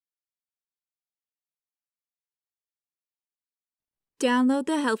Download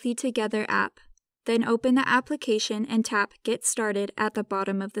the Healthy Together app. Then open the application and tap Get Started at the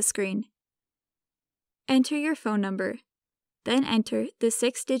bottom of the screen. Enter your phone number. Then enter the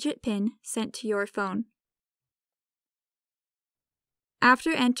 6-digit PIN sent to your phone.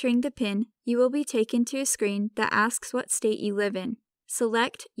 After entering the PIN, you will be taken to a screen that asks what state you live in.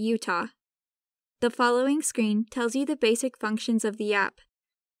 Select Utah. The following screen tells you the basic functions of the app.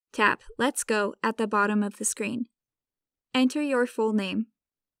 Tap Let's Go at the bottom of the screen. Enter your full name.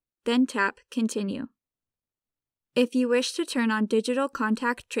 Then tap Continue. If you wish to turn on digital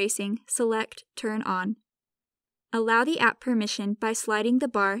contact tracing, select Turn On. Allow the app permission by sliding the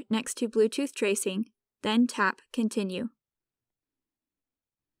bar next to Bluetooth tracing, then tap Continue.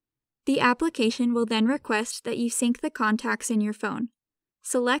 The application will then request that you sync the contacts in your phone.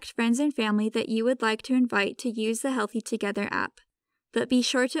 Select friends and family that you would like to invite to use the Healthy Together app, but be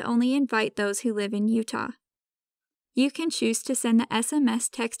sure to only invite those who live in Utah. You can choose to send the SMS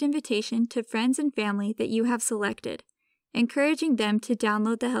text invitation to friends and family that you have selected, encouraging them to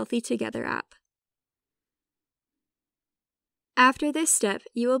download the Healthy Together app. After this step,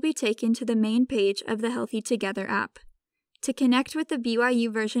 you will be taken to the main page of the Healthy Together app. To connect with the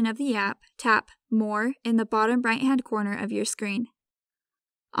BYU version of the app, tap More in the bottom right-hand corner of your screen.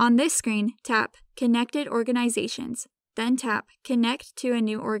 On this screen, tap Connected Organizations, then tap Connect to a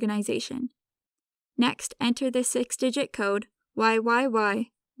new organization. Next, enter the 6-digit code YYYYYY.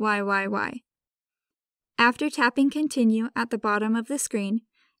 After tapping Continue at the bottom of the screen,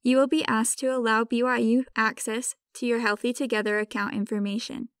 you will be asked to allow BYU access to your Healthy Together account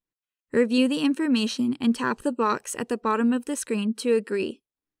information. Review the information and tap the box at the bottom of the screen to agree.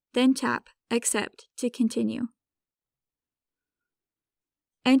 Then tap Accept to continue.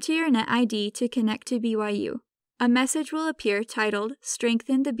 Enter your Net ID to connect to BYU. A message will appear titled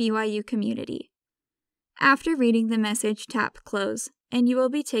Strengthen the BYU Community. After reading the message, tap Close, and you will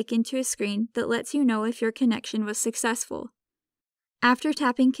be taken to a screen that lets you know if your connection was successful. After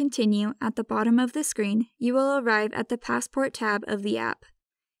tapping Continue at the bottom of the screen, you will arrive at the Passport tab of the app.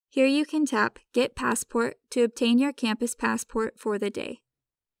 Here you can tap Get Passport to obtain your campus passport for the day.